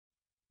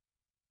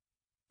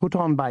Put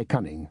On by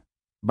Cunning,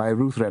 by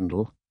Ruth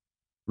Rendell,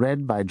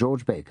 read by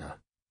George Baker.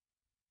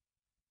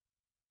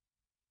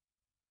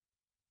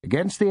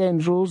 Against the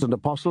angels and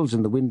apostles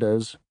in the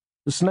windows,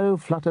 the snow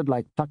fluttered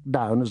like tucked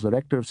down as the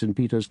rector of St.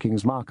 Peter's,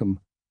 King's Markham,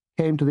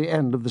 came to the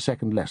end of the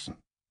second lesson.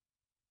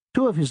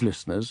 Two of his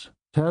listeners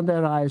turned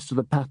their eyes to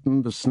the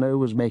pattern the snow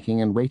was making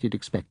and waited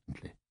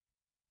expectantly.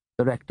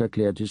 The rector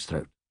cleared his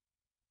throat.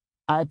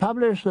 "I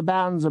publish the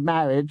banns of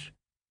marriage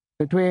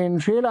between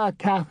Sheila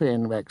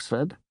Catherine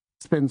Wexford,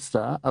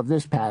 spinster of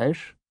this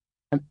parish,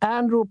 and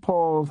Andrew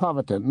Paul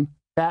Thoverton,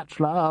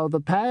 bachelor of the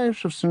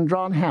parish of St.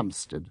 John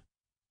Hampstead.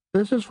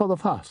 This is for the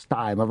first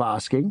time of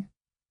asking.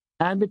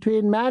 And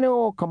between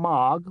Manuel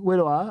Camargue,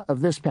 widower of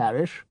this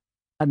parish,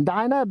 and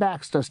Dinah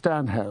Baxter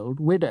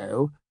Sternhold,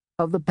 widow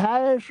of the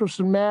parish of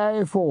St.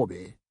 Mary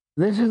Forby.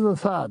 This is the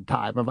third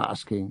time of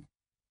asking.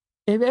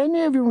 If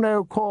any of you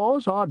know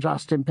cause or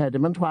just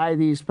impediment why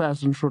these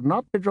persons should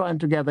not be joined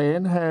together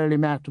in holy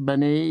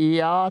matrimony,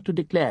 ye are to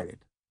declare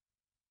it."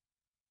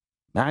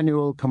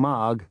 Manuel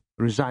Camargue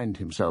resigned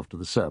himself to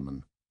the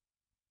sermon.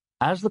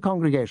 As the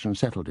congregation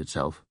settled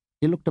itself,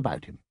 he looked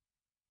about him.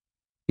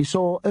 He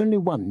saw only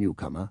one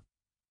newcomer,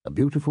 a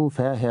beautiful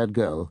fair-haired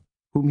girl,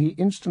 whom he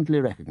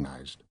instantly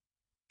recognized,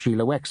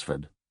 Sheila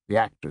Wexford, the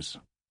actress.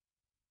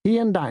 He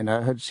and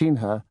Dinah had seen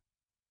her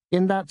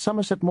in that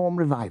Somerset Maugham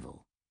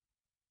revival.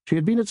 She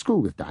had been at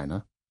school with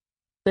Dinah.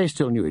 They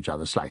still knew each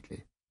other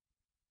slightly.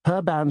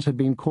 Her banns had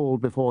been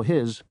called before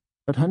his,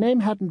 but her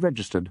name hadn't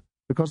registered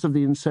because of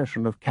the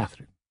insertion of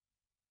Catherine.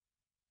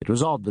 It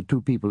was odd that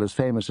two people as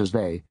famous as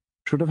they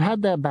should have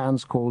had their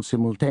banns called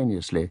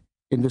simultaneously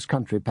in this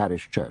country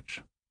parish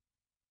church.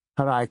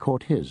 Her eye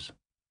caught his,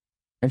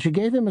 and she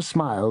gave him a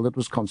smile that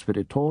was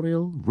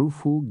conspiratorial,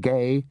 rueful,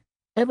 gay,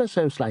 ever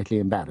so slightly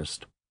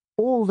embarrassed,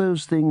 all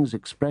those things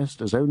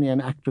expressed as only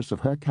an actress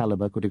of her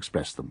caliber could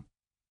express them.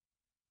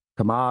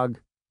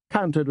 Camargue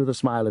countered with a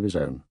smile of his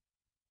own.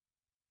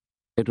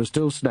 It was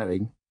still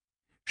snowing.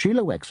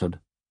 Sheila Wexford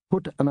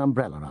put an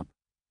umbrella up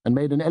and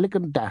made an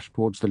elegant dash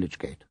towards the lich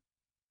gate.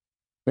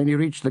 When he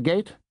reached the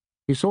gate,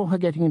 he saw her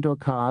getting into a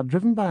car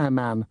driven by a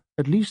man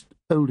at least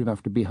old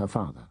enough to be her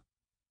father.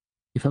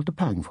 He felt a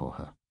pang for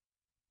her.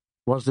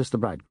 Was this the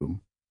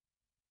bridegroom?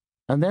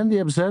 And then the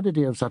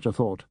absurdity of such a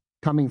thought,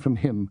 coming from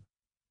him,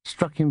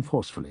 struck him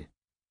forcefully.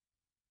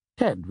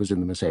 Ted was in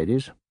the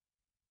Mercedes.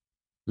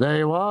 "There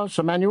you are,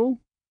 Sir Manuel.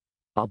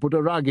 I'll put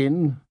a rug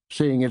in,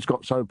 seeing it's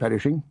got so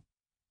perishing."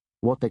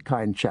 "What a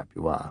kind chap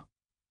you are,"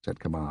 said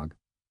Camargue.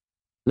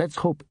 "Let's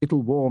hope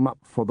it'll warm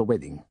up for the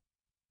wedding."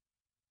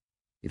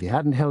 If he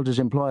hadn't held his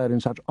employer in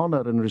such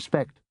honour and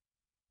respect,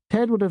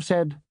 Ted would have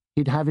said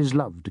he'd have his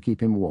love to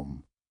keep him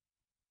warm.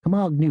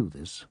 Camargue knew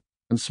this,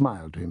 and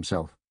smiled to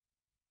himself.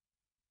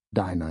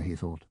 Dinah, he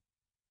thought.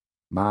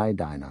 My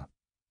Dinah.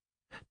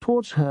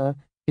 Towards her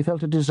he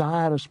felt a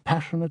desire as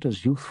passionate,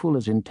 as youthful,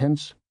 as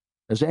intense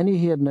as any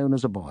he had known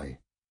as a boy.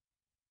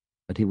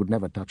 But he would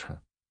never touch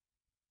her.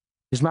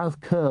 His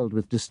mouth curled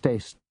with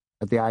distaste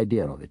at the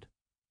idea of it.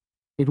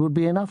 It would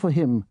be enough for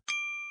him.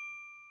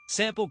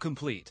 Sample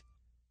complete.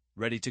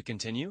 Ready to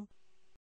continue?